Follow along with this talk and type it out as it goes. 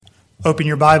Open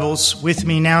your Bibles with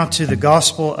me now to the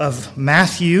Gospel of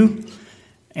Matthew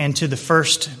and to the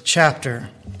first chapter.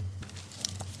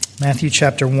 Matthew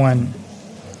chapter 1.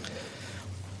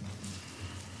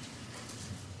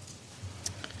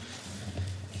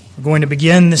 We're going to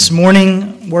begin this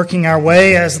morning working our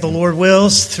way, as the Lord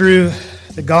wills, through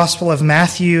the Gospel of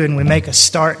Matthew, and we make a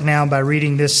start now by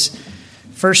reading this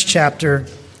first chapter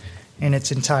in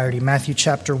its entirety. Matthew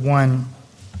chapter 1.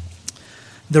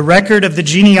 The record of the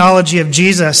genealogy of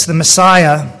Jesus, the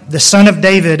Messiah, the son of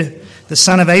David, the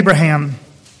son of Abraham.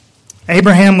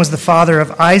 Abraham was the father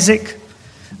of Isaac,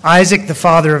 Isaac the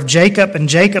father of Jacob, and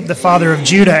Jacob the father of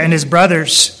Judah and his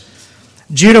brothers.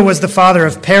 Judah was the father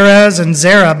of Perez and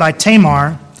Zerah by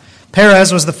Tamar.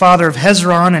 Perez was the father of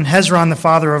Hezron, and Hezron the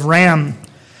father of Ram.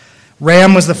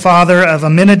 Ram was the father of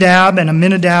Amminadab, and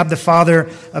Amminadab the father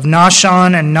of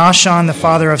Nahshon, and Nahshon the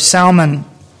father of Salmon.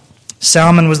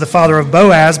 Salmon was the father of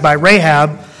Boaz by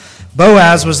Rahab.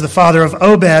 Boaz was the father of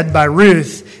Obed by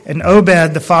Ruth, and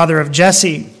Obed the father of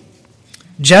Jesse.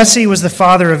 Jesse was the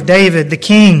father of David, the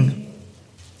king.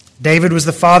 David was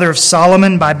the father of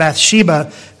Solomon by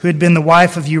Bathsheba, who had been the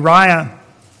wife of Uriah.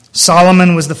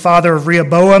 Solomon was the father of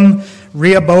Rehoboam,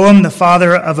 Rehoboam the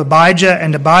father of Abijah,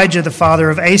 and Abijah the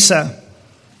father of Asa.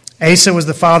 Asa was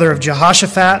the father of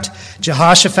Jehoshaphat,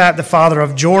 Jehoshaphat the father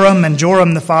of Joram, and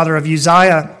Joram the father of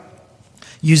Uzziah.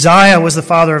 Uzziah was the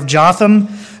father of Jotham,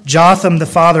 Jotham the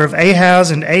father of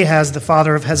Ahaz, and Ahaz the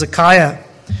father of Hezekiah.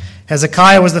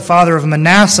 Hezekiah was the father of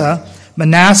Manasseh,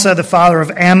 Manasseh the father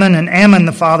of Ammon, and Ammon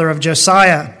the father of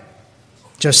Josiah.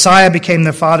 Josiah became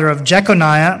the father of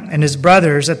Jeconiah and his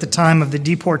brothers at the time of the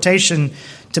deportation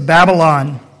to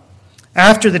Babylon.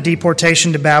 After the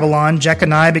deportation to Babylon,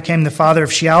 Jeconiah became the father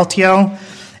of Shealtiel,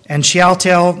 and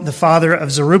Shealtiel the father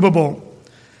of Zerubbabel.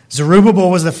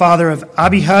 Zerubbabel was the father of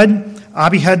Abihud,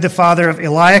 Abihud the father of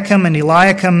Eliakim, and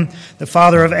Eliakim the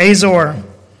father of Azor.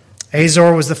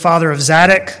 Azor was the father of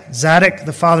Zadok, Zadok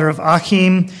the father of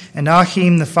Achim, and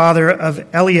Achim the father of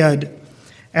Eliud.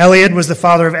 Eliud was the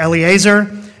father of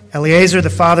Eleazar, Eleazar the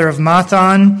father of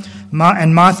Matthan,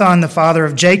 and Matthan the father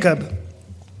of Jacob.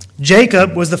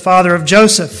 Jacob was the father of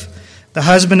Joseph, the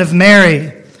husband of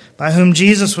Mary, by whom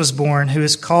Jesus was born, who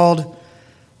is called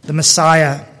the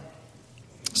Messiah.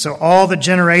 So all the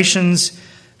generations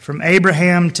from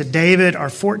Abraham to David are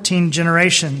 14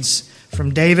 generations.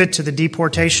 From David to the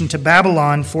deportation to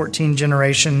Babylon, 14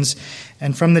 generations.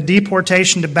 And from the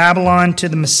deportation to Babylon to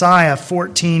the Messiah,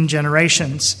 14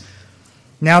 generations.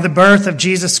 Now the birth of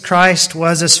Jesus Christ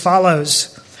was as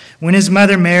follows. When his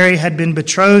mother Mary had been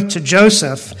betrothed to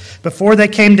Joseph, before they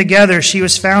came together, she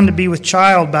was found to be with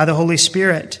child by the Holy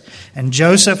Spirit. And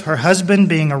Joseph, her husband,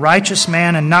 being a righteous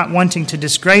man and not wanting to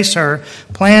disgrace her,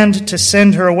 planned to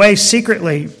send her away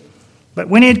secretly. But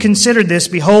when he had considered this,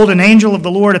 behold, an angel of the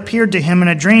Lord appeared to him in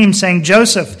a dream, saying,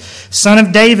 Joseph, son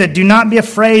of David, do not be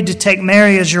afraid to take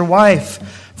Mary as your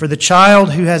wife, for the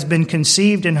child who has been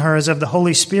conceived in her is of the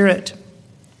Holy Spirit.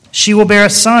 She will bear a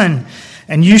son,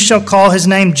 and you shall call his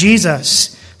name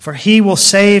Jesus, for he will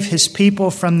save his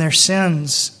people from their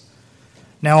sins.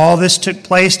 Now all this took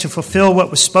place to fulfill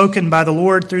what was spoken by the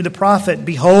Lord through the prophet.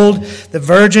 Behold, the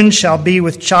virgin shall be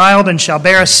with child and shall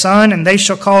bear a son, and they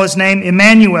shall call his name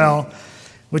Emmanuel,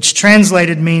 which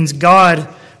translated means God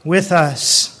with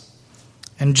us.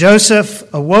 And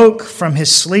Joseph awoke from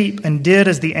his sleep and did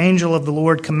as the angel of the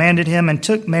Lord commanded him, and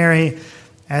took Mary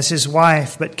as his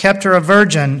wife, but kept her a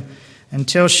virgin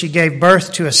until she gave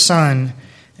birth to a son,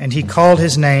 and he called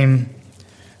his name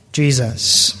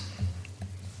Jesus.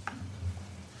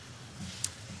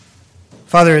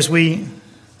 Father, as we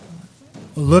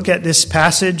look at this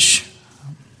passage,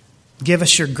 give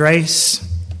us your grace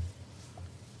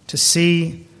to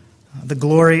see the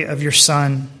glory of your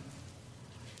Son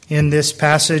in this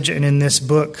passage and in this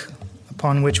book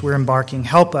upon which we're embarking.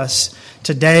 Help us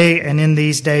today and in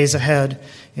these days ahead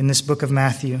in this book of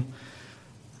Matthew.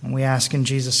 And we ask in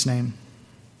Jesus' name.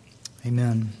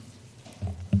 Amen.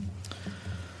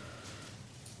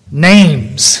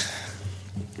 Names.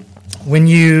 When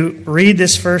you read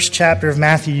this first chapter of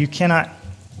Matthew, you cannot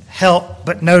help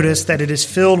but notice that it is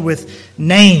filled with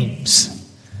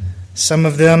names. Some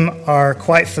of them are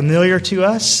quite familiar to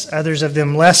us, others of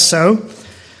them less so.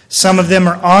 Some of them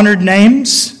are honored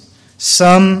names,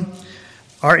 some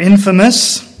are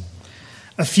infamous.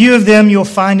 A few of them you'll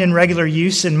find in regular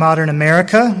use in modern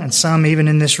America, and some even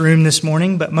in this room this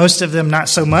morning, but most of them not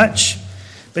so much.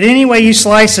 But any way you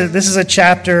slice it, this is a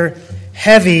chapter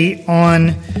heavy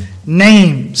on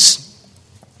names.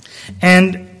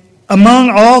 And among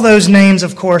all those names,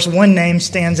 of course, one name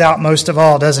stands out most of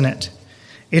all, doesn't it?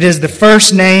 It is the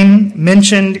first name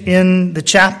mentioned in the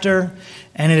chapter,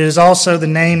 and it is also the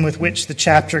name with which the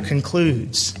chapter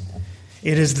concludes.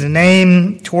 It is the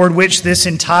name toward which this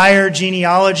entire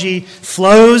genealogy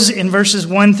flows in verses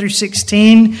 1 through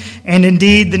 16, and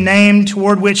indeed the name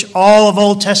toward which all of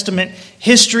Old Testament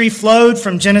history flowed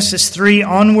from Genesis 3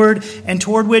 onward, and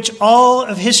toward which all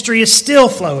of history is still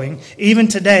flowing, even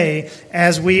today,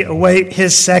 as we await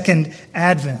his second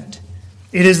advent.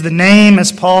 It is the name,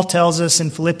 as Paul tells us in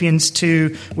Philippians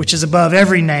 2, which is above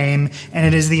every name, and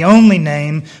it is the only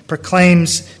name,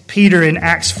 proclaims Peter in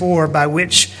Acts 4, by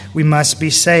which we must be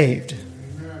saved.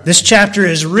 This chapter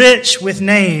is rich with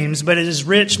names, but it is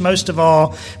rich most of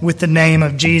all with the name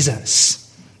of Jesus.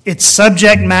 Its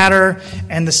subject matter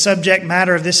and the subject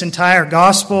matter of this entire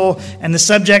gospel and the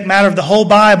subject matter of the whole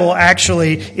Bible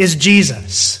actually is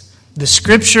Jesus. The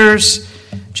Scriptures,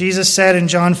 Jesus said in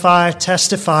John 5,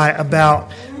 testify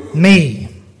about me.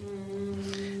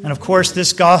 And of course,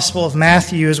 this Gospel of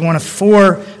Matthew is one of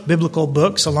 4 biblical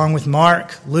books, along with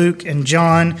Mark, Luke, and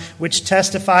John, which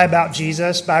testify about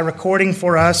Jesus by recording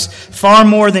for us, far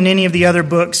more than any of the other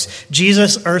books,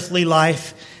 Jesus' earthly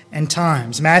life and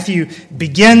times. Matthew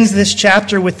begins this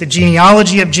chapter with the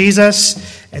genealogy of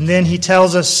Jesus, and then he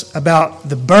tells us about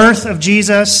the birth of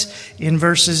Jesus in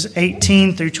verses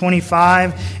 18 through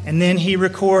 25, and then he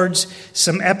records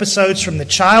some episodes from the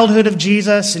childhood of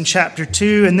Jesus in chapter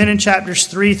 2, and then in chapters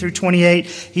 3 through 28,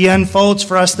 he unfolds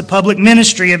for us the public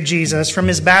ministry of Jesus from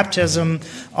his baptism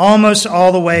almost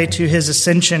all the way to his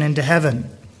ascension into heaven.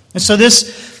 And so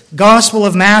this Gospel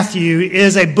of Matthew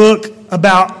is a book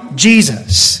about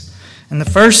Jesus. And the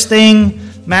first thing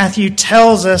Matthew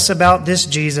tells us about this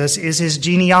Jesus is his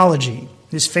genealogy,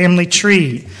 his family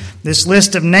tree, this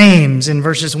list of names in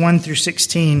verses 1 through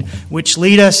 16, which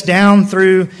lead us down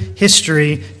through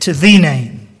history to the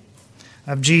name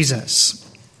of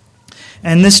Jesus.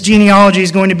 And this genealogy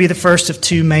is going to be the first of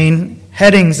 2 main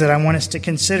headings that I want us to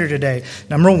consider today.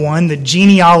 Number 1, the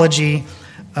genealogy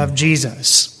of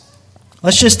Jesus.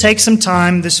 Let's just take some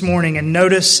time this morning and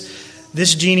notice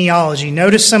this genealogy.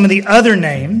 Notice some of the other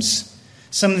names,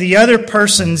 some of the other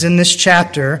persons in this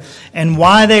chapter, and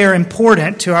why they are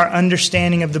important to our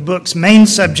understanding of the book's main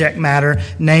subject matter,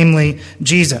 namely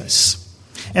Jesus.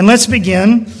 And let's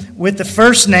begin with the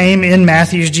first name in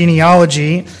Matthew's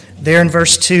genealogy, there in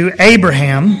verse 2,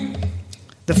 Abraham,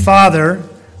 the father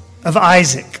of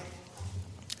Isaac.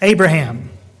 Abraham,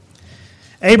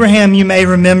 you may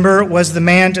remember, was the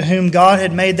man to whom God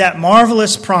had made that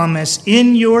marvelous promise,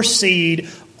 in your seed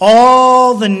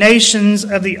all the nations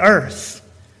of the earth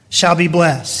shall be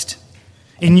blessed.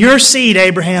 In your seed,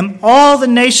 Abraham, all the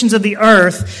nations of the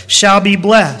earth shall be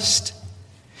blessed.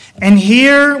 And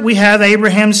here we have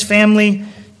Abraham's family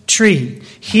tree.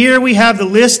 Here we have the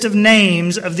list of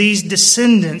names of these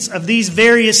descendants, of these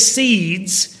various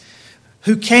seeds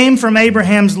who came from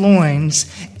Abraham's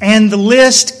loins, and the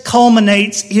list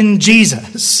culminates in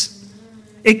Jesus.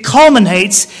 It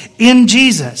culminates in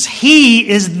Jesus. He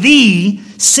is the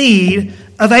seed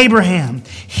of Abraham.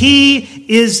 He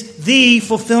is the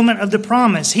fulfillment of the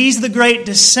promise. He's the great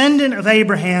descendant of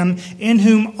Abraham, in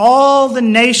whom all the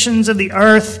nations of the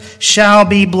earth shall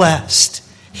be blessed.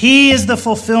 He is the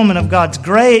fulfillment of God's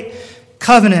great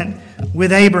covenant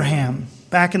with Abraham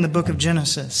back in the book of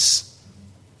Genesis.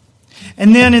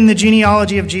 And then in the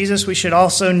genealogy of Jesus, we should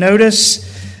also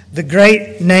notice the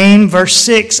great name, verse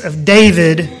 6, of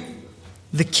David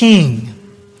the king.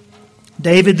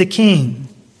 David the king.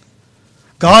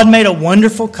 God made a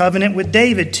wonderful covenant with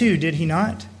David too, did he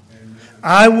not?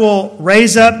 I will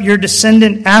raise up your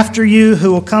descendant after you,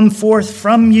 who will come forth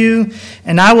from you,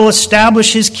 and I will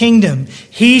establish his kingdom.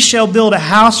 He shall build a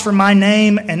house for my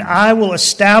name, and I will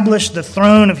establish the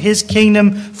throne of his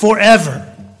kingdom forever.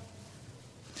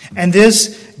 And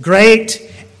this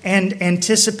great and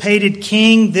anticipated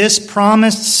king, this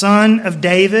promised son of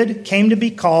David, came to be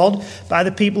called by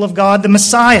the people of God the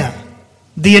Messiah,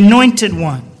 the anointed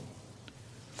one.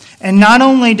 And not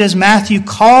only does Matthew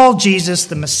call Jesus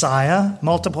the Messiah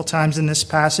multiple times in this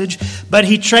passage, but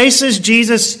he traces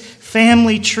Jesus'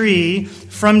 family tree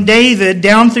from David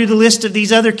down through the list of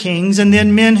these other kings and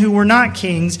then men who were not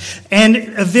kings, and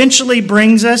eventually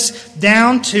brings us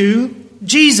down to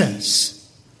Jesus,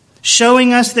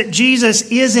 showing us that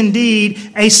Jesus is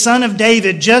indeed a son of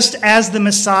David, just as the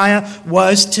Messiah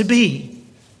was to be.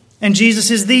 And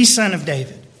Jesus is the son of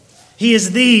David. He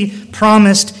is the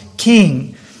promised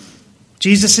king.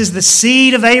 Jesus is the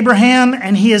seed of Abraham,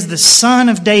 and he is the son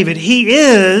of David. He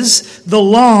is the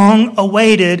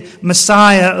long-awaited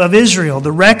Messiah of Israel.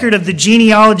 The record of the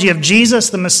genealogy of Jesus,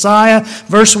 the Messiah,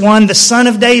 verse 1, the son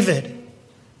of David,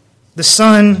 the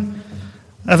son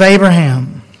of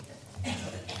Abraham.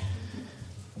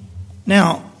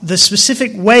 Now, the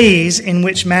specific ways in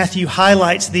which Matthew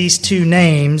highlights these two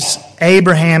names,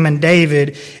 Abraham and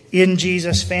David, in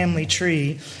Jesus' family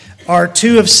tree, are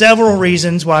two of several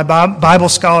reasons why Bible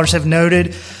scholars have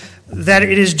noted that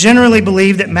it is generally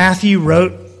believed that Matthew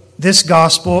wrote this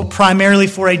gospel primarily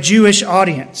for a Jewish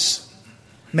audience.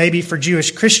 Maybe for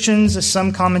Jewish Christians, as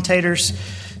some commentators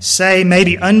say,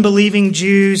 maybe unbelieving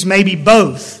Jews, maybe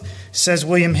both, says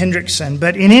William Hendrickson.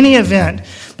 But in any event,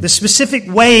 the specific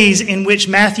ways in which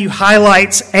Matthew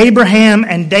highlights Abraham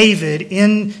and David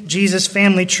in Jesus'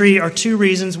 family tree are two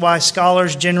reasons why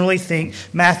scholars generally think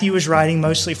Matthew is writing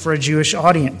mostly for a Jewish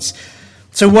audience.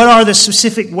 So what are the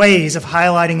specific ways of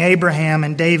highlighting Abraham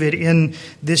and David in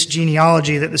this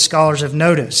genealogy that the scholars have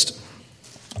noticed?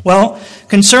 Well,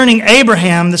 concerning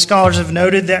Abraham, the scholars have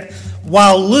noted that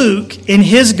while Luke, in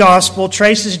his gospel,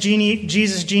 traces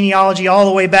Jesus' genealogy all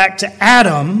the way back to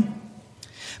Adam,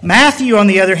 Matthew, on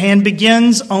the other hand,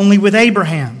 begins only with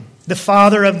Abraham, the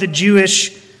father of the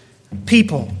Jewish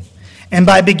people. And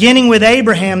by beginning with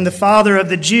Abraham, the father of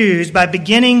the Jews, by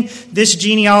beginning this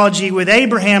genealogy with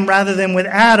Abraham rather than with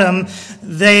Adam,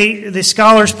 the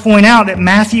scholars point out that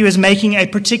Matthew is making a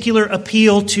particular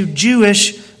appeal to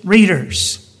Jewish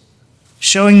readers,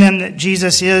 showing them that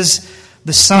Jesus is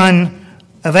the son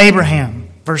of Abraham,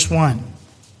 verse 1.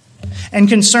 And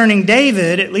concerning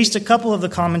David, at least a couple of the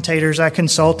commentators I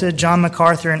consulted, John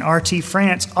MacArthur and R.T.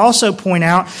 France, also point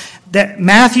out that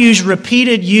Matthew's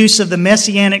repeated use of the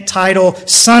messianic title,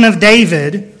 Son of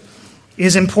David,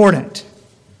 is important.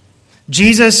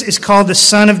 Jesus is called the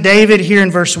Son of David here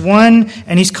in verse 1,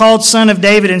 and he's called Son of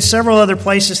David in several other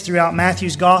places throughout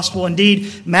Matthew's gospel.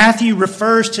 Indeed, Matthew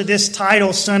refers to this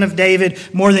title, Son of David,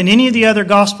 more than any of the other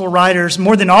gospel writers,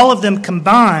 more than all of them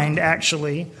combined,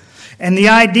 actually. And the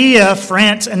idea,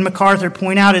 France and MacArthur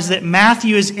point out, is that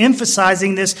Matthew is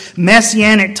emphasizing this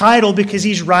messianic title because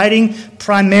he's writing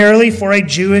primarily for a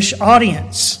Jewish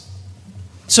audience.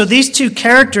 So these two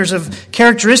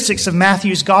characteristics of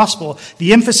Matthew's gospel,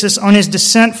 the emphasis on his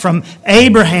descent from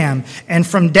Abraham and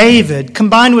from David,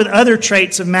 combined with other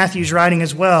traits of Matthew's writing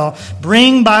as well,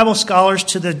 bring Bible scholars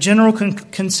to the general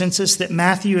consensus that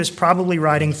Matthew is probably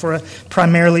writing for a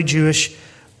primarily Jewish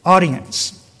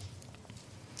audience.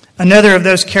 Another of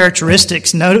those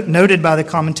characteristics noted by the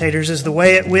commentators is the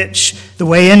way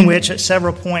in which at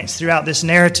several points throughout this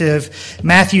narrative,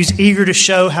 Matthew's eager to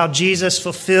show how Jesus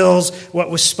fulfills what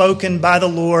was spoken by the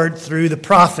Lord through the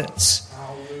prophets.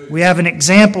 We have an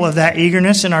example of that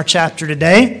eagerness in our chapter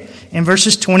today in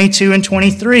verses 22 and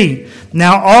 23.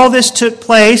 Now all this took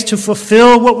place to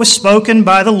fulfill what was spoken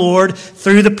by the Lord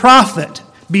through the prophet.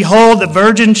 Behold, the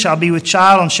virgin shall be with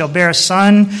child and shall bear a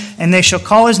son, and they shall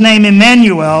call his name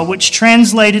Emmanuel, which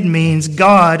translated means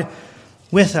God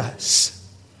with us.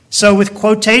 So with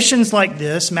quotations like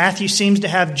this, Matthew seems to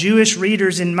have Jewish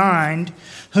readers in mind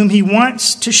whom he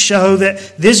wants to show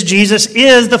that this Jesus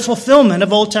is the fulfillment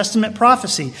of Old Testament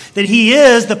prophecy, that he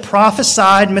is the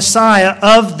prophesied Messiah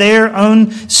of their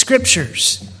own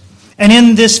scriptures. And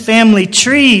in this family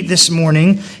tree this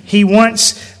morning, he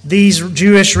wants these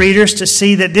Jewish readers to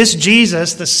see that this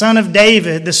Jesus, the son of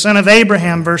David, the son of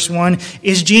Abraham, verse 1,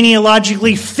 is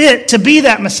genealogically fit to be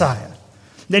that Messiah.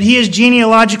 That he is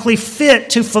genealogically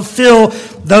fit to fulfill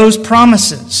those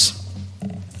promises.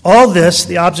 All this,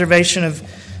 the observation of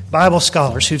Bible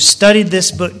scholars who've studied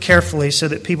this book carefully so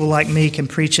that people like me can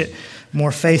preach it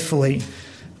more faithfully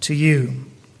to you.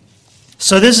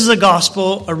 So this is a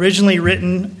gospel originally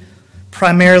written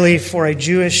primarily for a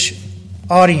Jewish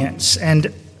audience.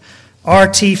 And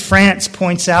R.T. France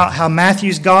points out how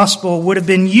Matthew's gospel would have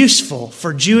been useful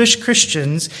for Jewish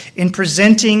Christians in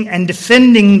presenting and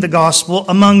defending the gospel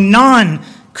among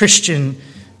non-Christian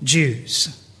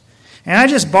Jews. And I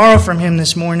just borrow from him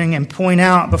this morning and point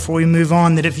out before we move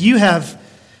on that if you have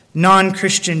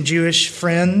non-Christian Jewish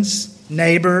friends,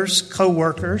 neighbors,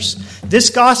 co-workers, this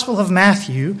Gospel of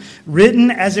Matthew, written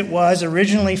as it was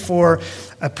originally for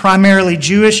a primarily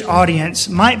Jewish audience,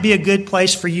 might be a good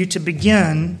place for you to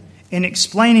begin in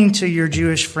explaining to your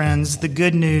Jewish friends the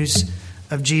good news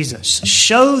of Jesus.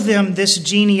 Show them this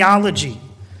genealogy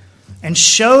and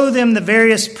show them the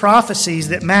various prophecies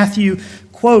that Matthew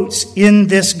quotes in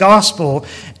this gospel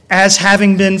as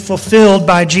having been fulfilled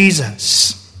by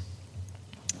Jesus.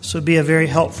 This would be a very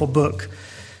helpful book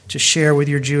to share with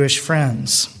your Jewish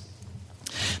friends.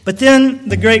 But then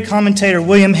the great commentator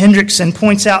William Hendrickson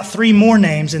points out three more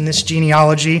names in this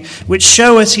genealogy, which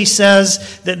show us, he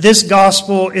says, that this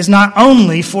gospel is not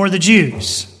only for the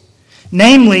Jews.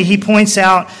 Namely, he points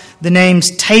out the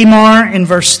names Tamar in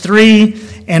verse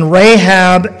 3 and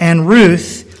Rahab and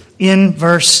Ruth in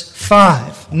verse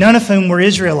 5, none of whom were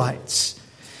Israelites.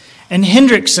 And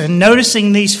Hendrickson,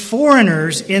 noticing these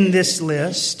foreigners in this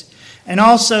list, and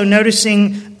also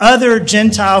noticing other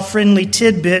Gentile-friendly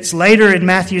tidbits later in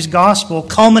Matthew's Gospel,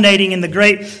 culminating in the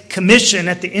Great Commission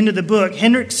at the end of the book,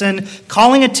 Hendrickson,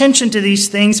 calling attention to these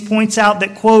things, points out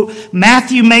that, quote,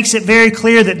 Matthew makes it very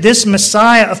clear that this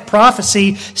Messiah of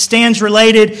prophecy stands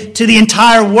related to the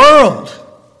entire world.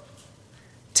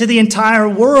 To the entire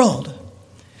world.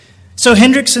 So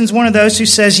Hendrickson's one of those who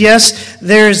says, yes,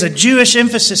 there is a Jewish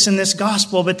emphasis in this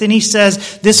gospel, but then he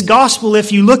says, this gospel,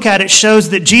 if you look at it, shows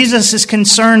that Jesus is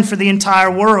concerned for the entire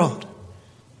world.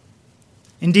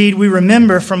 Indeed, we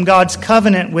remember from God's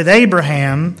covenant with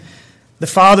Abraham, the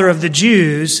father of the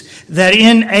Jews, that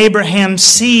in Abraham's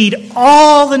seed,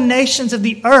 all the nations of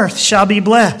the earth shall be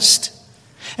blessed.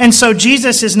 And so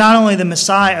Jesus is not only the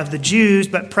Messiah of the Jews,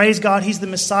 but praise God, He's the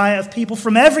Messiah of people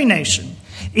from every nation.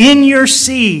 In your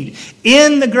seed,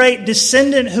 in the great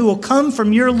descendant who will come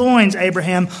from your loins,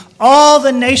 Abraham, all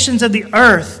the nations of the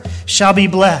earth shall be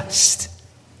blessed.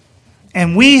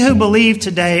 And we who believe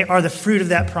today are the fruit of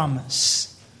that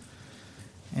promise.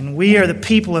 And we are the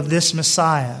people of this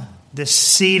Messiah, this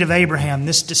seed of Abraham,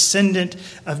 this descendant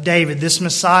of David, this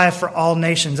Messiah for all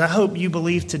nations. I hope you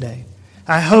believe today.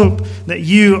 I hope that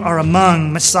you are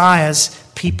among Messiah's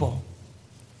people.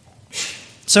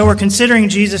 So we're considering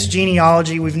Jesus'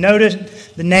 genealogy. We've noted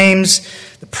the names,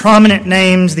 the prominent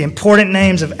names, the important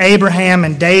names of Abraham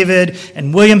and David.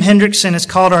 And William Hendrickson has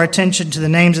called our attention to the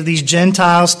names of these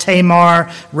Gentiles, Tamar,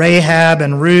 Rahab,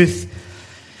 and Ruth.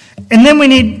 And then we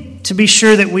need to be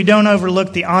sure that we don't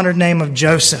overlook the honored name of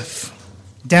Joseph,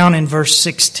 down in verse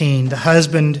 16, the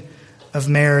husband of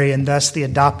Mary and thus the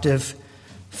adoptive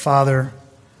father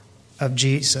of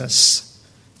Jesus.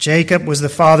 Jacob was the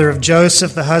father of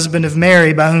Joseph, the husband of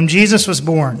Mary, by whom Jesus was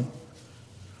born.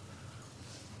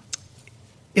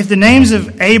 If the names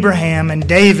of Abraham and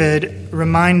David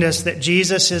remind us that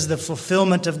Jesus is the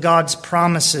fulfillment of God's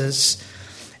promises,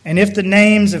 and if the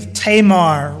names of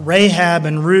Tamar, Rahab,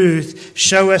 and Ruth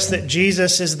show us that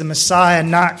Jesus is the Messiah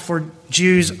not for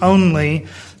Jews only,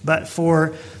 but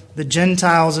for the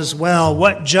Gentiles as well,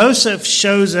 what Joseph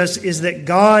shows us is that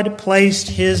God placed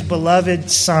His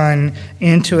beloved Son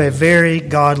into a very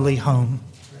godly home.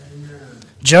 Amen.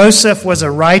 Joseph was a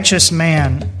righteous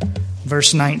man,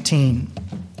 verse 19.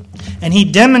 And he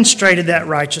demonstrated that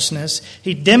righteousness.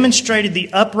 He demonstrated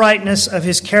the uprightness of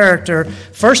his character,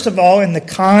 first of all, in the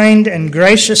kind and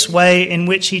gracious way in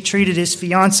which he treated his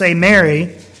fiancée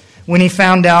Mary when he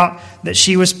found out that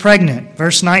she was pregnant.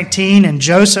 Verse 19, and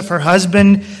Joseph, her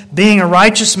husband, being a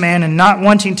righteous man and not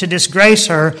wanting to disgrace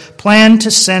her, planned to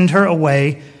send her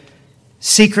away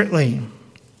secretly.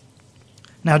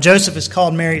 Now, Joseph is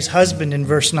called Mary's husband in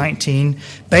verse 19,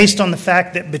 based on the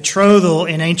fact that betrothal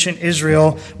in ancient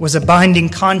Israel was a binding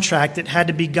contract that had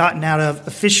to be gotten out of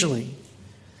officially.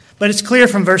 But it's clear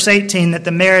from verse 18 that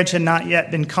the marriage had not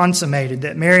yet been consummated,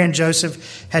 that Mary and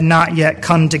Joseph had not yet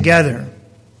come together.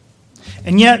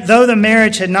 And yet, though the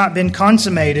marriage had not been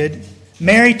consummated,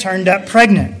 Mary turned up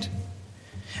pregnant.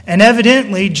 And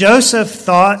evidently, Joseph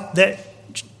thought that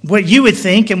what you would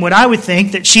think and what I would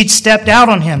think, that she'd stepped out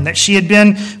on him, that she had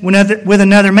been with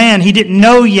another man. He didn't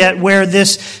know yet where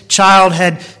this child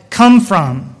had come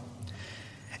from.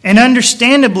 And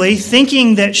understandably,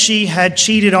 thinking that she had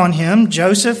cheated on him,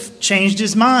 Joseph changed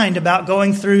his mind about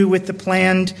going through with the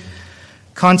planned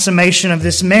consummation of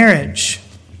this marriage.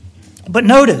 But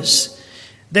notice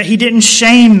that he didn't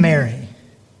shame Mary.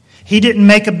 He didn't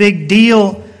make a big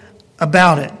deal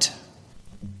about it.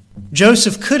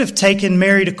 Joseph could have taken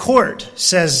Mary to court,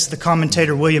 says the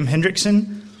commentator William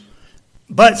Hendrickson.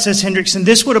 But, says Hendrickson,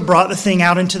 this would have brought the thing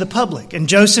out into the public. And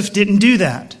Joseph didn't do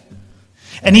that.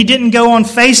 And he didn't go on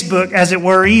Facebook, as it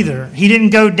were, either. He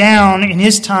didn't go down in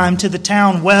his time to the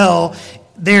town well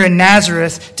there in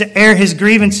Nazareth to air his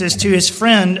grievances to his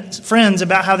friends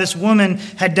about how this woman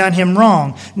had done him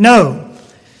wrong. No.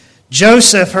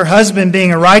 Joseph, her husband,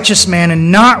 being a righteous man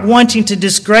and not wanting to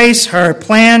disgrace her,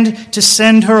 planned to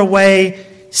send her away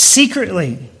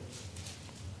secretly.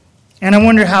 And I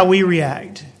wonder how we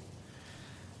react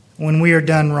when we are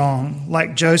done wrong,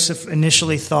 like Joseph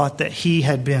initially thought that he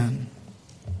had been.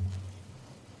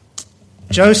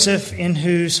 Joseph, in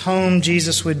whose home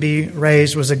Jesus would be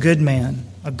raised, was a good man,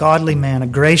 a godly man, a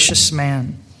gracious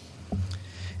man.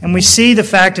 And we see the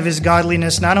fact of his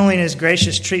godliness not only in his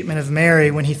gracious treatment of Mary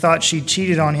when he thought she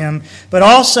cheated on him, but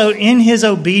also in his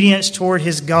obedience toward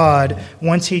his God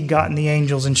once he'd gotten the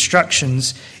angel's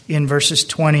instructions in verses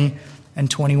 20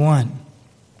 and 21.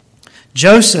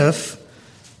 Joseph,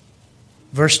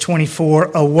 verse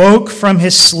 24, awoke from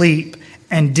his sleep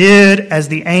and did as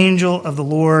the angel of the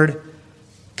Lord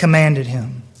commanded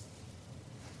him.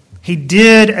 He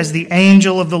did as the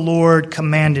angel of the Lord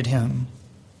commanded him.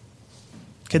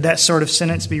 Could that sort of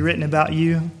sentence be written about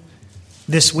you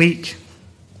this week,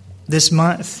 this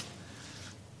month,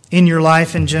 in your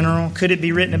life in general? Could it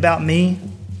be written about me,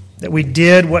 that we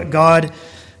did what God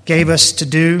gave us to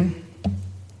do?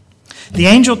 The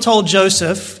angel told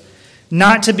Joseph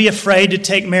not to be afraid to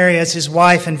take Mary as his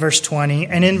wife in verse 20.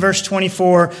 And in verse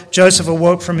 24, Joseph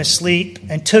awoke from his sleep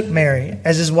and took Mary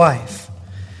as his wife.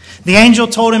 The angel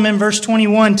told him in verse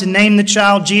 21 to name the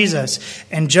child Jesus.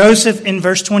 And Joseph in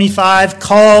verse 25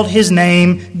 called his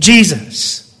name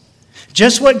Jesus.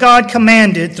 Just what God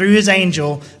commanded through his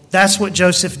angel, that's what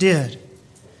Joseph did.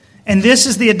 And this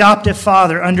is the adoptive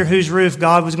father under whose roof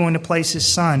God was going to place his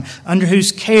son, under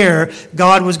whose care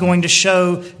God was going to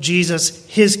show Jesus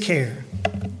his care.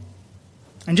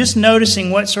 And just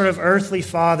noticing what sort of earthly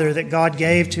father that God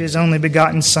gave to his only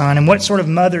begotten son, and what sort of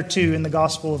mother too in the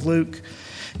Gospel of Luke.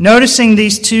 Noticing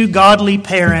these two godly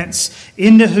parents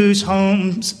into whose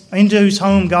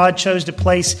home God chose to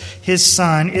place his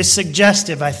son is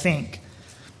suggestive, I think,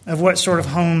 of what sort of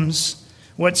homes,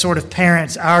 what sort of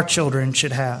parents our children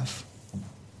should have.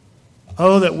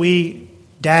 Oh, that we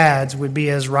dads would be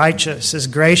as righteous, as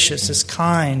gracious, as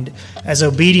kind, as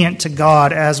obedient to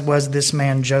God as was this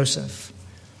man Joseph.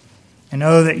 And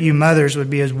oh, that you mothers would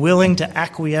be as willing to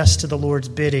acquiesce to the Lord's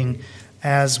bidding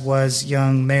as was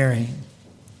young Mary.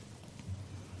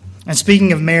 And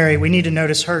speaking of Mary, we need to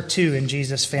notice her too in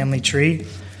Jesus' family tree,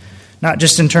 not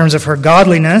just in terms of her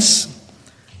godliness,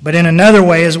 but in another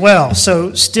way as well.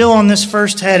 So still on this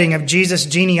first heading of Jesus'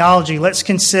 genealogy, let's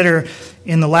consider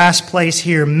in the last place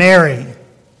here Mary,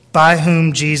 by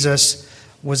whom Jesus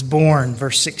was born,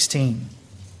 verse 16.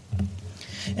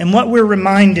 And what we're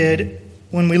reminded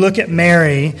when we look at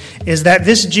Mary is that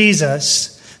this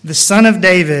Jesus, the son of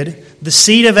David, the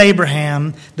seed of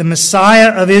Abraham, the Messiah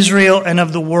of Israel and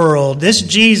of the world, this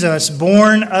Jesus,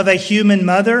 born of a human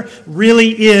mother,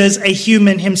 really is a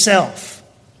human himself.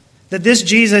 That this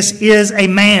Jesus is a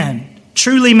man,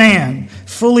 truly man,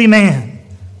 fully man.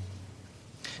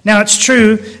 Now it's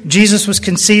true, Jesus was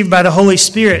conceived by the Holy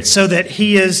Spirit so that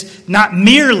he is not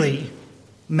merely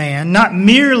man, not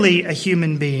merely a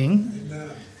human being.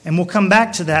 And we'll come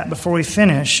back to that before we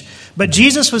finish. But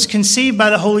Jesus was conceived by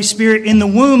the Holy Spirit in the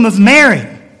womb of Mary.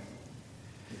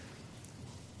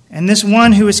 And this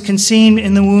one who is conceived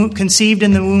in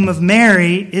the womb of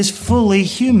Mary is fully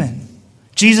human.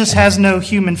 Jesus has no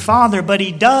human father, but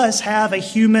he does have a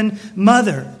human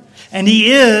mother. And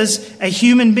he is a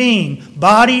human being,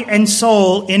 body and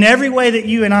soul, in every way that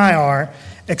you and I are,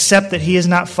 except that he has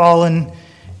not fallen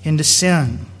into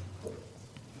sin.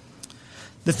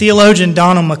 The theologian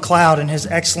Donald MacLeod, in his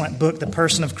excellent book, The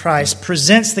Person of Christ,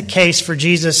 presents the case for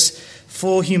Jesus'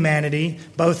 full humanity,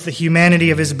 both the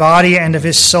humanity of his body and of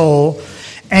his soul.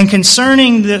 And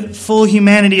concerning the full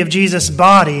humanity of Jesus'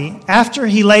 body, after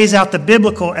he lays out the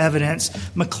biblical evidence,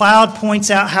 MacLeod points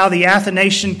out how the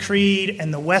Athanasian Creed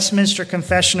and the Westminster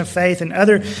Confession of Faith and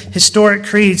other historic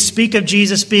creeds speak of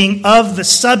Jesus being of the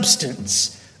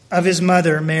substance of his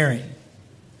mother, Mary.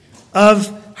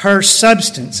 Of her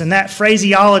substance. And that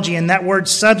phraseology and that word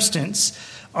substance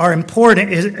are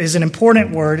important, is an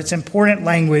important word. It's important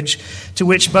language to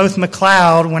which both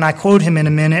MacLeod, when I quote him in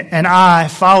a minute, and I,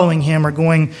 following him, are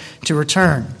going to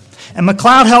return. And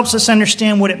MacLeod helps us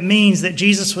understand what it means that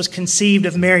Jesus was conceived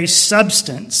of Mary's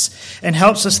substance, and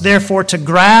helps us therefore to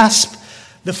grasp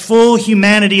the full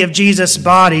humanity of Jesus'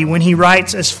 body when he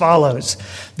writes as follows.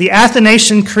 The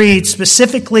Athanasian Creed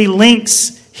specifically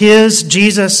links his,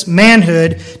 Jesus'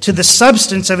 manhood to the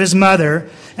substance of his mother,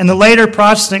 and the later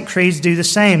Protestant creeds do the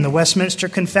same. The Westminster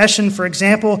Confession, for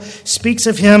example, speaks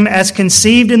of him as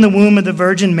conceived in the womb of the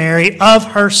Virgin Mary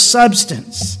of her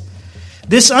substance.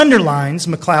 This underlines,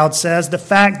 MacLeod says, the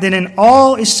fact that in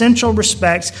all essential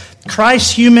respects,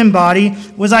 Christ's human body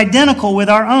was identical with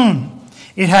our own.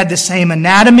 It had the same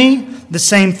anatomy, the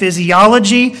same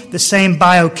physiology, the same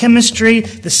biochemistry,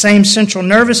 the same central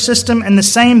nervous system, and the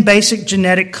same basic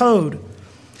genetic code.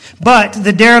 But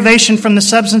the derivation from the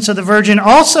substance of the Virgin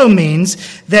also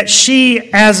means that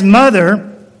she, as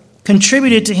mother,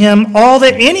 contributed to him all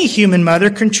that any human mother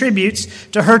contributes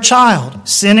to her child,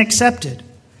 sin accepted.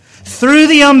 Through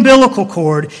the umbilical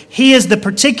cord, he is the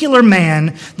particular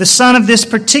man, the son of this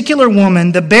particular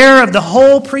woman, the bearer of the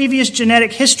whole previous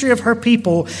genetic history of her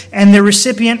people, and the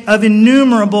recipient of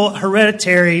innumerable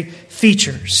hereditary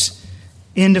features.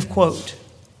 End of quote.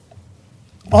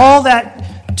 All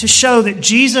that to show that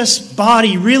Jesus'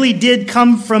 body really did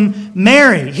come from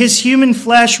Mary. His human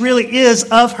flesh really is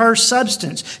of her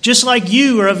substance, just like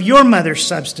you are of your mother's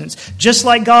substance, just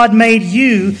like God made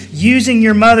you using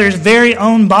your mother's very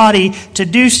own body to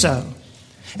do so.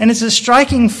 And it's a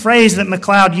striking phrase that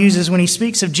MacLeod uses when he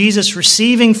speaks of Jesus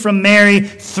receiving from Mary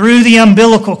through the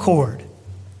umbilical cord.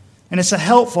 And it's a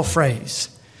helpful phrase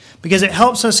because it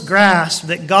helps us grasp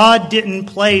that God didn't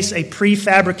place a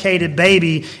prefabricated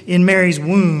baby in Mary's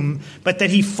womb, but that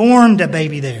he formed a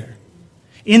baby there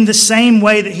in the same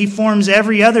way that he forms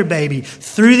every other baby,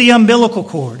 through the umbilical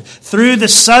cord, through the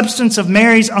substance of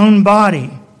Mary's own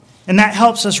body. And that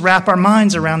helps us wrap our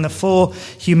minds around the full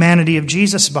humanity of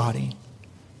Jesus' body.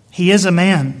 He is a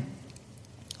man,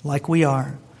 like we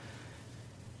are.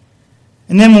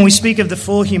 And then when we speak of the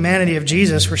full humanity of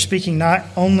Jesus, we're speaking not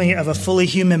only of a fully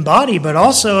human body, but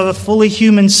also of a fully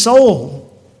human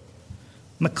soul.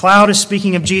 MacLeod is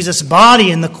speaking of Jesus'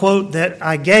 body in the quote that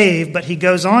I gave, but he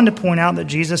goes on to point out that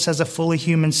Jesus has a fully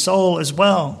human soul as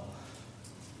well.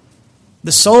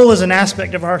 The soul is an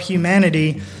aspect of our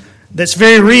humanity that's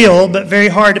very real, but very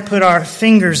hard to put our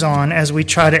fingers on as we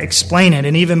try to explain it,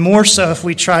 and even more so if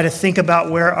we try to think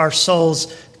about where our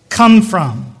souls come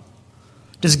from.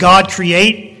 Does God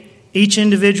create each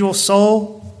individual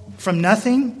soul from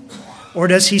nothing? Or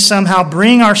does he somehow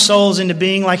bring our souls into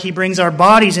being like he brings our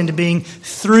bodies into being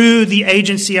through the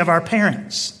agency of our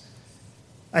parents?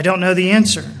 I don't know the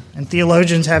answer, and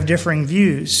theologians have differing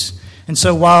views. And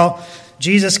so while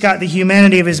Jesus got the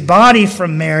humanity of his body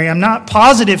from Mary, I'm not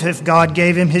positive if God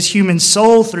gave him his human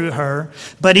soul through her.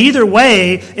 But either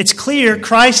way, it's clear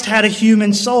Christ had a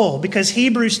human soul, because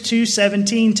Hebrews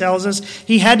 2:17 tells us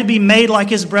he had to be made like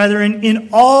his brethren in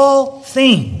all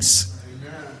things.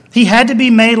 Amen. He had to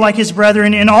be made like his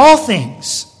brethren in all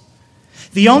things.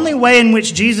 The only way in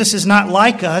which Jesus is not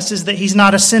like us is that he's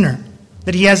not a sinner,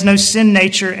 that he has no sin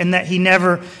nature, and that he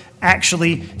never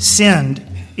actually sinned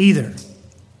either.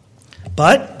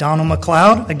 But Donald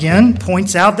MacLeod, again,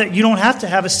 points out that you don't have to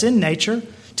have a sin nature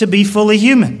to be fully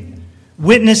human.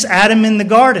 Witness Adam in the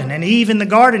garden, and Eve in the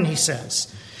garden, he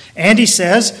says. And he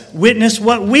says, witness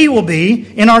what we will be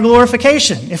in our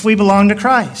glorification if we belong to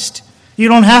Christ. You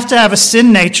don't have to have a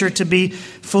sin nature to be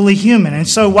fully human. And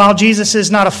so while Jesus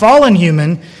is not a fallen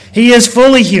human, he is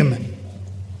fully human.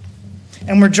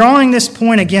 And we're drawing this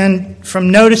point again from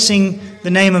noticing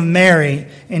the name of Mary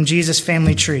in Jesus'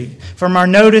 family tree. From our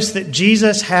notice that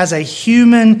Jesus has a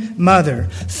human mother,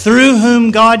 through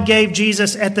whom God gave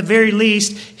Jesus, at the very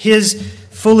least, his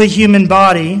fully human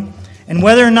body. And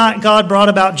whether or not God brought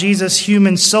about Jesus'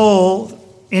 human soul,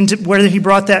 whether he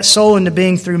brought that soul into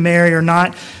being through Mary or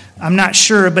not, I'm not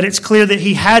sure, but it's clear that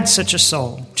he had such a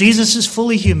soul. Jesus is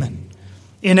fully human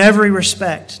in every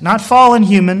respect. Not fallen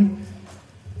human,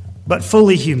 but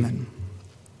fully human.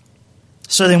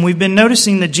 So then we've been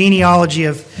noticing the genealogy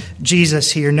of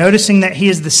Jesus here, noticing that he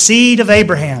is the seed of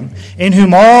Abraham, in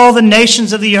whom all the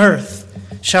nations of the earth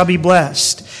shall be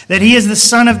blessed. That he is the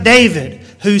son of David,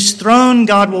 whose throne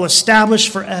God will establish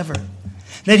forever.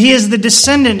 That he is the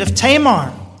descendant of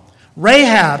Tamar,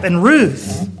 Rahab, and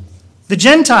Ruth, the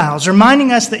Gentiles,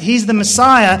 reminding us that he's the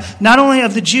Messiah, not only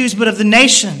of the Jews, but of the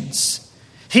nations.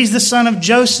 He's the son of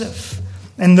Joseph,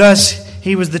 and thus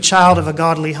he was the child of a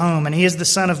godly home. And he is the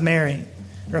son of Mary,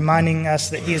 reminding us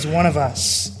that he is one of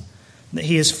us, that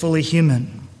he is fully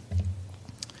human.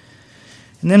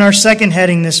 And then our second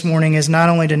heading this morning is not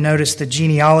only to notice the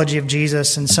genealogy of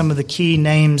Jesus and some of the key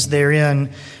names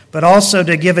therein, but also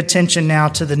to give attention now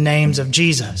to the names of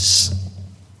Jesus.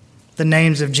 The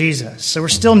names of Jesus. So we're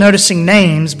still noticing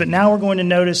names, but now we're going to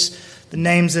notice the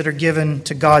names that are given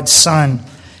to God's Son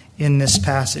in this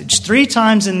passage. 3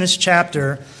 times in this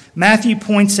chapter, Matthew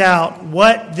points out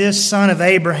what this son of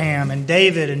Abraham and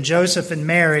David and Joseph and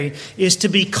Mary is to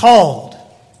be called.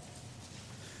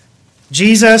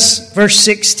 Jesus, verse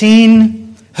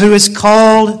 16, who is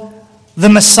called the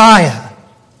Messiah.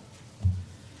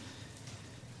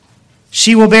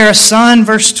 She will bear a son,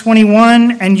 verse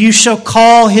 21, and you shall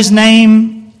call his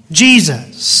name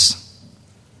Jesus.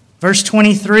 Verse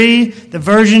 23, the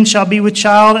virgin shall be with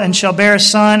child and shall bear a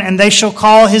son, and they shall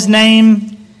call his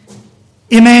name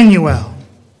Emmanuel.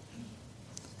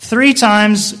 3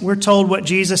 times we're told what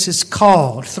Jesus is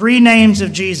called. 3 names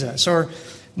of Jesus, or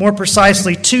more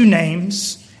precisely 2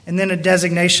 names, and then a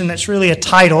designation that's really a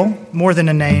title more than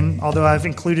a name, although I've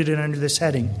included it under this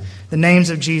heading. The names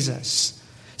of Jesus.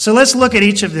 So let's look at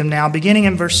each of them now, beginning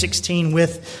in verse 16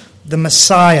 with the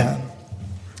Messiah.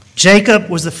 Jacob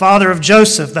was the father of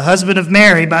Joseph, the husband of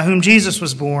Mary, by whom Jesus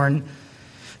was born,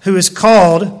 who is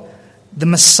called the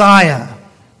Messiah,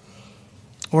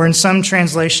 or in some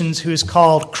translations, who is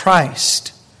called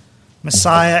Christ.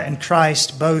 Messiah and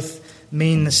Christ both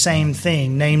mean the same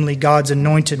thing, namely God's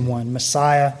anointed one.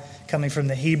 Messiah coming from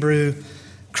the Hebrew,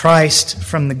 Christ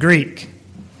from the Greek.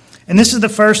 And this is the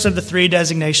first of the three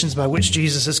designations by which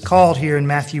Jesus is called here in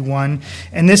Matthew 1.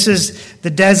 And this is the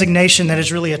designation that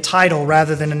is really a title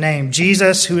rather than a name.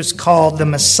 Jesus, who is called the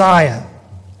Messiah.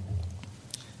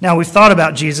 Now, we've thought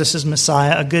about Jesus as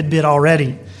Messiah a good bit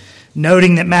already,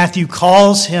 noting that Matthew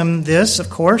calls him this, of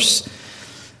course,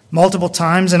 multiple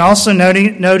times, and also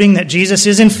noting that Jesus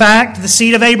is in fact the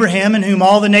seed of Abraham, in whom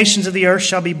all the nations of the earth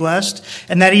shall be blessed,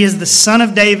 and that he is the son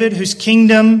of David, whose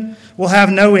kingdom will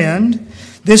have no end.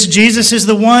 This Jesus is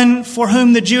the one for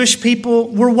whom the Jewish people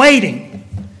were waiting,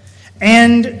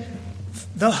 and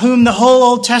whom the whole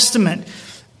Old Testament,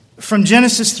 from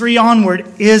Genesis 3 onward,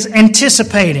 is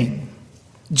anticipating.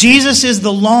 Jesus is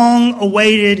the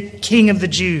long-awaited King of the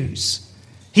Jews.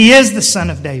 He is the son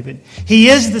of David. He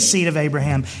is the seed of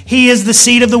Abraham. He is the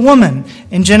seed of the woman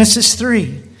in Genesis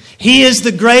 3. He is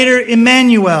the greater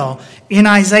Emmanuel in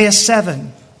Isaiah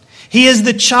 7. He is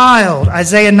the child,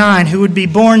 Isaiah 9, who would be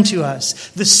born to us.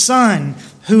 The son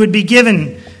who would be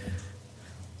given,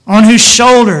 on whose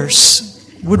shoulders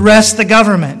would rest the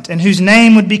government, and whose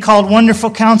name would be called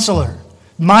Wonderful Counselor,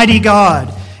 Mighty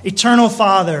God, Eternal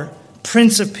Father,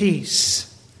 Prince of Peace.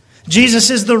 Jesus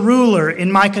is the ruler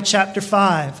in Micah chapter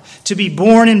 5, to be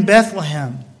born in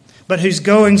Bethlehem, but whose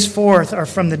goings forth are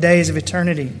from the days of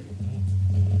eternity.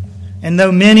 And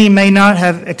though many may not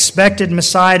have expected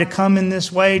Messiah to come in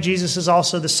this way, Jesus is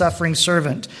also the suffering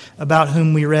servant about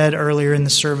whom we read earlier in the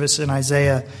service in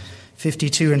Isaiah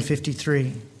 52 and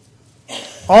 53.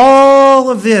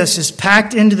 All of this is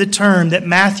packed into the term that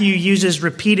Matthew uses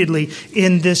repeatedly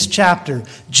in this chapter.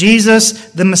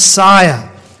 Jesus the Messiah,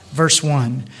 verse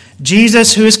 1.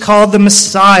 Jesus who is called the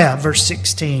Messiah, verse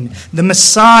 16. The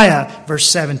Messiah, verse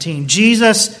 17.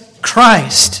 Jesus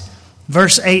Christ,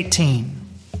 verse 18.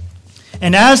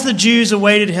 And as the Jews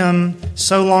awaited him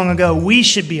so long ago, we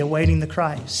should be awaiting the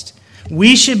Christ.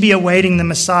 We should be awaiting the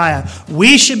Messiah.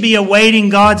 We should be awaiting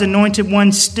God's anointed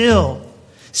one still,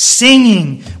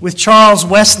 singing with Charles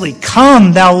Wesley,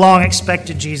 "Come, thou long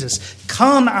expected Jesus.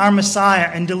 Come, our Messiah,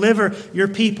 and deliver your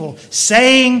people."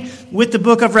 Saying with the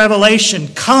book of Revelation,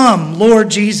 "Come,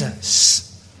 Lord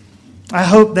Jesus." I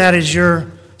hope that is your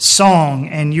song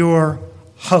and your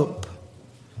hope.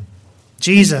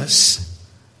 Jesus,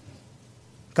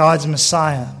 God's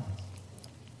Messiah.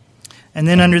 And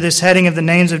then under this heading of the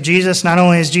names of Jesus, not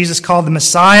only is Jesus called the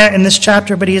Messiah in this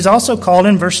chapter, but he is also called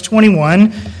in verse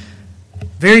 21,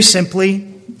 very simply,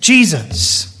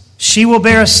 Jesus. She will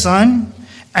bear a son,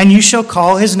 and you shall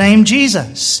call his name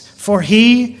Jesus, for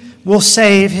he will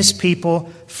save his people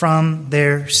from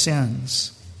their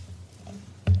sins.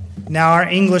 Now our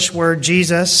English word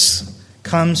Jesus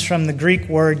comes from the Greek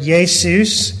word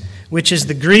Jesus, which is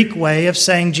the Greek way of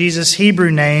saying Jesus'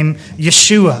 Hebrew name,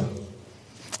 Yeshua.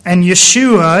 And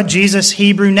Yeshua, Jesus'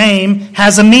 Hebrew name,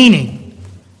 has a meaning.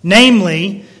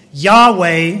 Namely,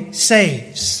 Yahweh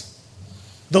saves.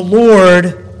 The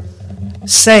Lord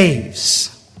saves.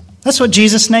 That's what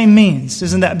Jesus' name means.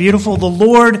 Isn't that beautiful? The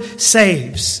Lord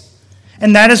saves.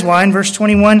 And that is why in verse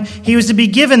 21, he was to be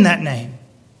given that name.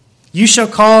 You shall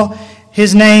call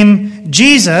his name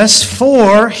Jesus,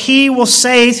 for he will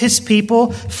save his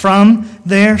people from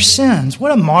their sins.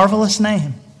 What a marvelous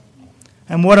name.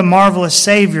 And what a marvelous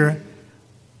Savior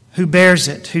who bears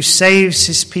it, who saves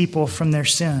his people from their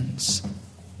sins.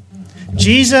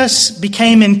 Jesus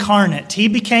became incarnate. He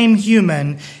became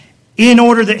human in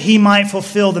order that he might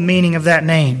fulfill the meaning of that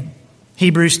name.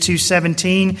 Hebrews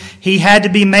 2:17, he had to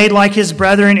be made like his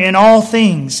brethren in all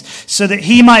things, so that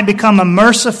he might become a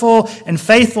merciful and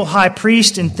faithful high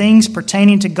priest in things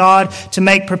pertaining to God, to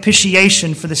make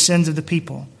propitiation for the sins of the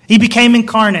people. He became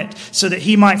incarnate so that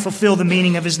he might fulfill the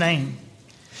meaning of his name.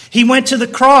 He went to the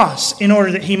cross in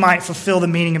order that he might fulfill the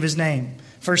meaning of his name.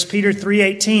 1 Peter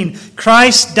 3:18,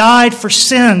 Christ died for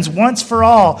sins once for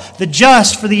all, the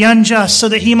just for the unjust, so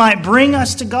that he might bring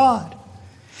us to God.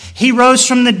 He rose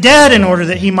from the dead in order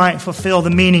that he might fulfill the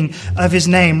meaning of his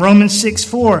name. Romans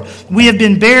 6:4, we have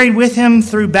been buried with him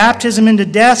through baptism into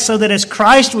death, so that as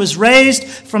Christ was raised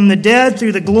from the dead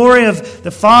through the glory of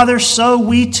the Father, so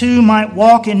we too might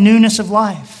walk in newness of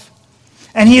life.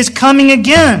 And he is coming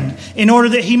again in order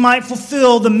that he might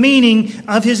fulfill the meaning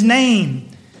of his name.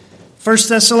 1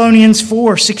 Thessalonians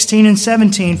 4:16 and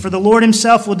 17, for the Lord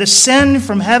himself will descend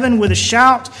from heaven with a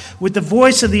shout, with the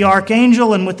voice of the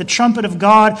archangel, and with the trumpet of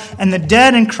God, and the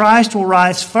dead in Christ will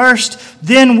rise first.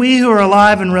 Then we who are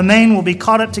alive and remain will be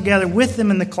caught up together with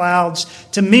them in the clouds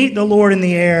to meet the Lord in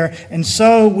the air, and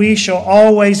so we shall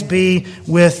always be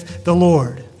with the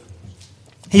Lord.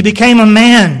 He became a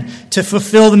man to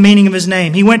fulfill the meaning of his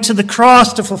name. He went to the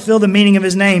cross to fulfill the meaning of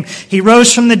his name. He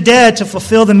rose from the dead to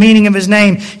fulfill the meaning of his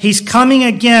name. He's coming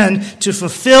again to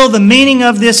fulfill the meaning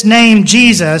of this name,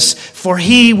 Jesus, for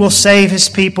he will save his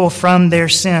people from their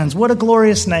sins. What a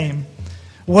glorious name.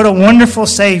 What a wonderful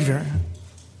Savior.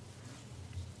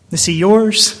 Is he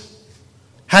yours?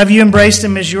 Have you embraced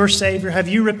him as your Savior? Have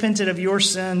you repented of your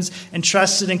sins and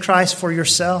trusted in Christ for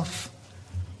yourself?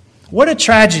 What a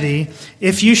tragedy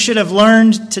if you should have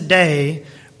learned today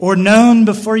or known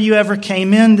before you ever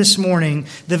came in this morning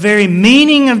the very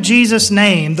meaning of Jesus'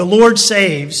 name, the Lord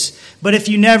saves, but if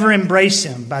you never embrace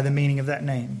him by the meaning of that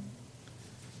name.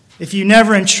 If you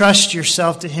never entrust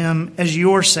yourself to him as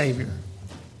your Savior.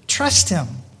 Trust him.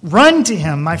 Run to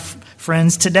him, my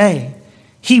friends, today.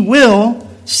 He will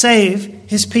save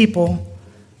his people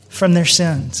from their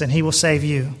sins, and he will save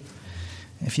you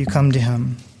if you come to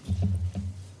him.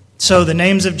 So the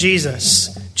names of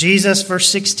Jesus. Jesus, verse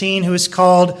 16, who is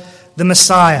called the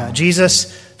Messiah.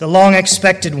 Jesus, the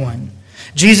long-expected one.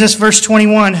 Jesus, verse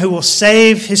 21, who will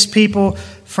save his people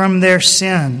from their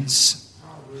sins.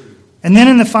 And then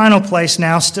in the final place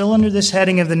now, still under this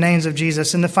heading of the names of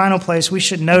Jesus, in the final place we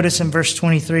should notice in verse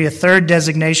 23 a third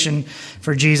designation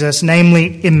for Jesus,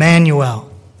 namely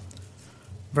Emmanuel.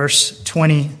 Verse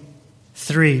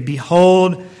 23,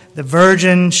 behold, the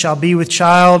virgin shall be with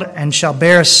child and shall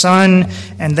bear a son,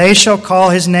 and they shall call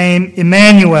his name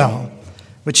Emmanuel,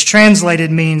 which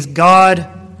translated means God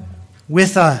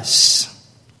with us.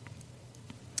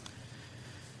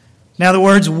 Now the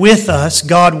words with us,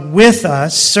 God with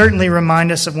us, certainly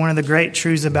remind us of one of the great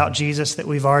truths about Jesus that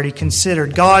we've already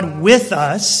considered. God with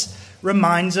us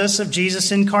reminds us of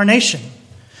Jesus' incarnation,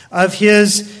 of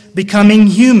his becoming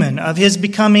human, of his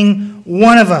becoming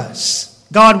one of us.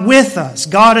 God with us.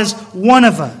 God is one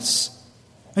of us.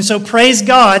 And so praise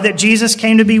God that Jesus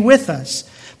came to be with us.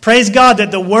 Praise God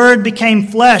that the Word became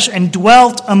flesh and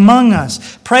dwelt among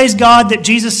us. Praise God that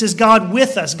Jesus is God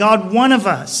with us, God one of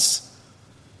us.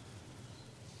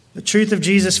 The truth of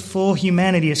Jesus' full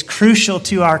humanity is crucial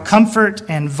to our comfort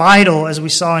and vital, as we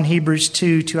saw in Hebrews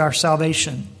 2, to our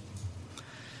salvation.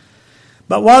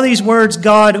 But while these words,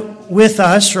 God with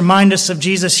us, remind us of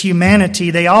Jesus'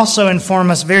 humanity, they also inform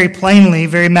us very plainly,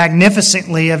 very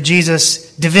magnificently of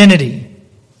Jesus' divinity,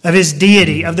 of his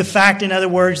deity, of the fact, in other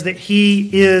words, that he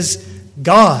is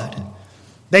God.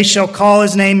 They shall call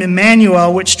his name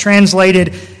Emmanuel, which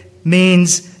translated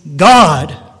means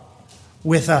God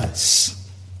with us.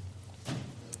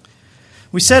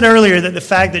 We said earlier that the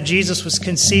fact that Jesus was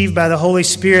conceived by the Holy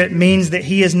Spirit means that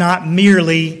he is not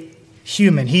merely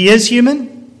human. He is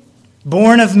human,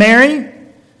 born of Mary,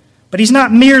 but he's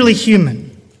not merely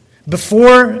human.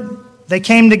 Before they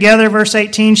came together, verse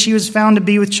 18, she was found to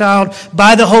be with child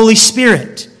by the Holy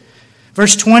Spirit.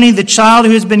 Verse 20, the child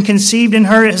who has been conceived in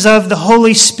her is of the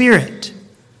Holy Spirit.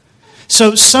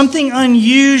 So something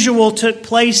unusual took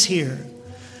place here.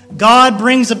 God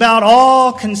brings about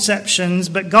all conceptions,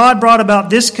 but God brought about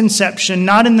this conception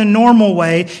not in the normal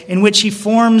way in which he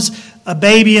forms a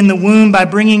baby in the womb by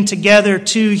bringing together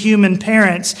two human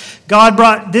parents. God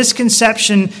brought this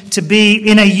conception to be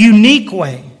in a unique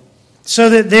way, so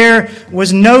that there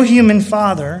was no human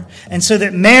father, and so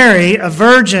that Mary, a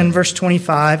virgin, verse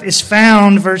 25, is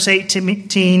found, verse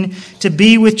 18, to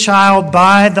be with child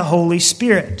by the Holy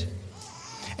Spirit.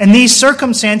 And these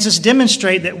circumstances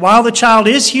demonstrate that while the child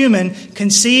is human,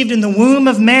 conceived in the womb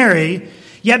of Mary,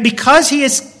 yet because he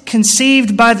is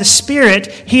conceived by the Spirit,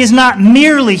 he is not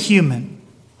merely human.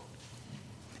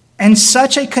 And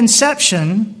such a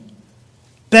conception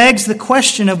begs the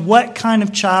question of what kind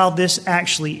of child this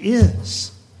actually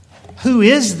is. Who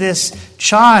is this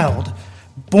child,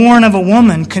 born of a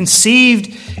woman,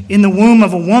 conceived in the womb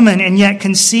of a woman, and yet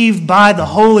conceived by the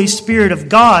Holy Spirit of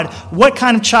God? What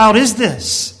kind of child is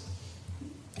this?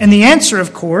 And the answer,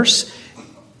 of course,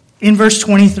 in verse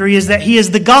 23 is that he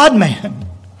is the God-man.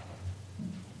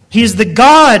 He is the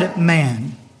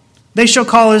God-man. They shall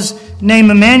call his name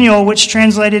Emmanuel, which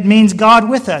translated means God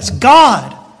with us.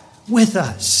 God with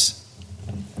us.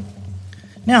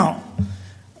 Now,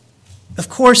 of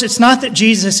course, it's not that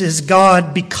Jesus is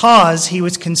God because he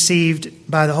was conceived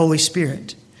by the Holy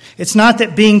Spirit. It's not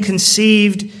that being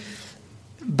conceived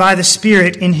by the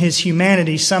Spirit in his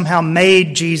humanity somehow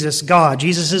made Jesus God.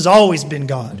 Jesus has always been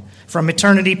God from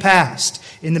eternity past.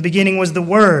 In the beginning was the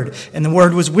Word, and the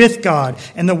Word was with God,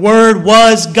 and the Word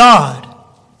was God.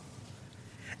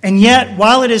 And yet,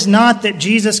 while it is not that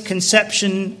Jesus'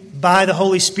 conception by the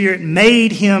Holy Spirit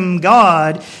made him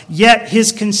God, yet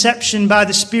his conception by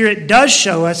the Spirit does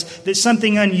show us that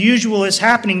something unusual is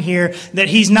happening here, that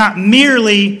he's not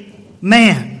merely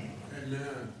man.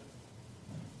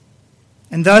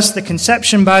 And thus the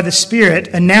conception by the Spirit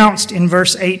announced in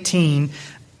verse 18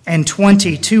 and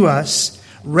 20 to us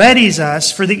readies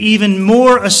us for the even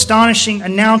more astonishing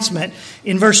announcement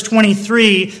in verse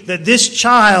 23 that this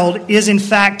child is in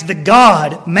fact the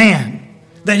God-man,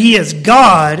 that he is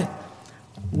God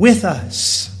with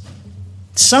us.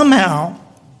 Somehow,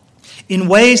 in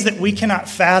ways that we cannot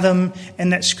fathom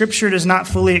and that Scripture does not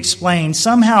fully explain,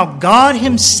 somehow God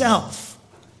himself,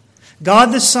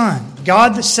 God the Son,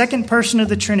 God the second person of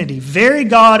the Trinity, very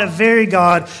God of very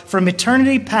God from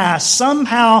eternity past,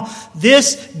 somehow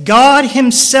this God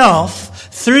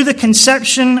himself, through the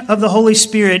conception of the Holy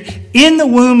Spirit in the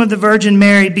womb of the Virgin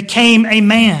Mary, became a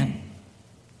man.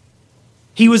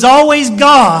 He was always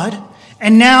God,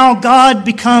 and now God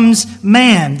becomes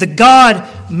man, the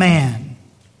God-man.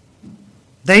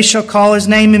 They shall call his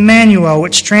name Emmanuel,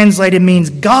 which translated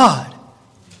means God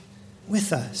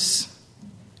with us.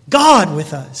 God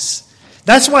with us.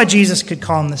 That's why Jesus could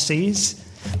calm the seas.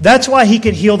 That's why he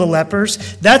could heal the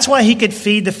lepers. That's why he could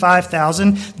feed the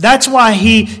 5,000. That's why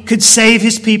he could save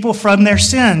his people from their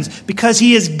sins, because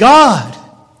he is God.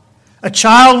 A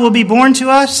child will be born to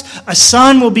us, a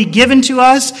son will be given to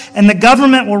us, and the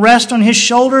government will rest on his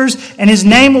shoulders, and his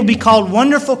name will be called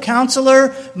Wonderful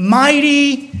Counselor,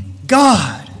 Mighty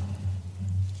God.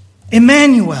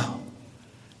 Emmanuel,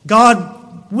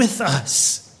 God with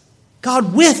us.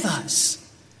 God with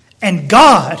us, and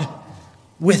God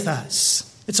with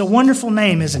us. It's a wonderful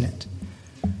name, isn't it?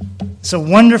 It's a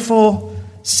wonderful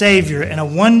Savior and a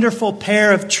wonderful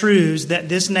pair of truths that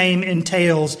this name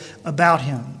entails about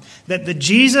him. That the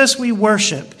Jesus we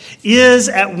worship is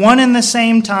at one and the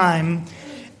same time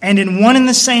and in one and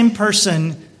the same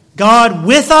person, God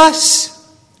with us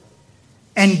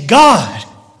and God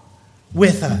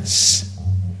with us.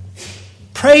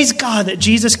 Praise God that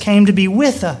Jesus came to be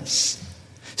with us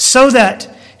so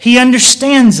that he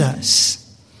understands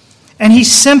us and he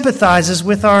sympathizes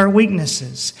with our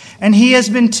weaknesses. And he has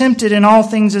been tempted in all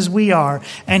things as we are.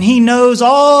 And he knows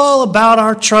all about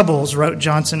our troubles, wrote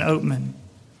Johnson Oatman.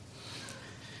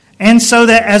 And so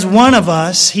that as one of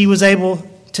us, he was able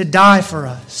to die for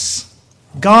us.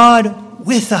 God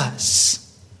with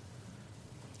us.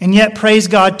 And yet praise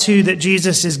God too that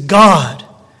Jesus is God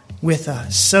with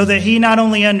us, so that he not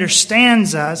only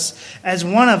understands us as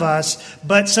one of us,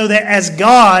 but so that as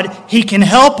God, he can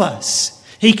help us.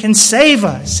 He can save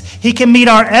us. He can meet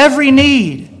our every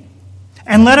need.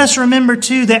 And let us remember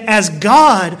too that as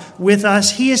God with us,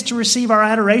 he is to receive our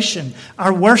adoration,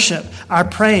 our worship, our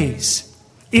praise.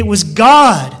 It was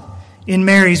God in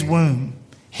Mary's womb,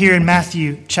 here in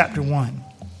Matthew chapter 1.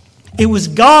 It was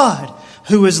God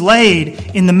who was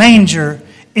laid in the manger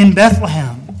in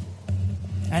Bethlehem.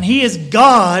 And he is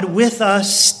God with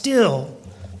us still,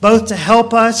 both to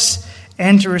help us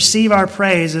and to receive our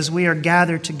praise as we are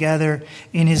gathered together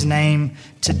in his name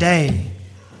today.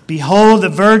 Behold, the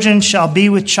virgin shall be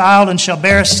with child and shall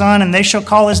bear a son, and they shall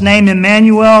call his name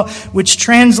Emmanuel, which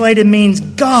translated means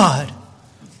God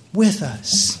with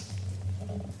us.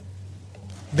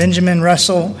 Benjamin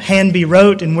Russell Hanby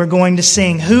wrote, and we're going to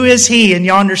sing, "Who is he in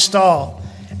yonder stall,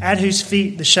 at whose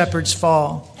feet the shepherds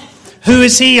fall? Who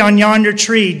is he on yonder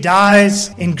tree,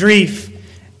 dies in grief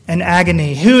and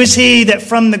agony? Who is he that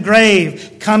from the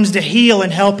grave comes to heal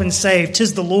and help and save?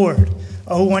 'Tis the Lord."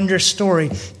 Oh, wondrous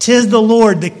story. 'Tis the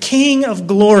Lord, the King of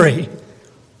glory.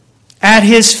 At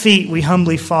his feet we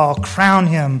humbly fall. Crown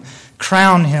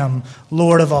him,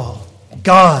 Lord of all.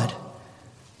 God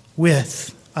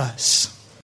with us.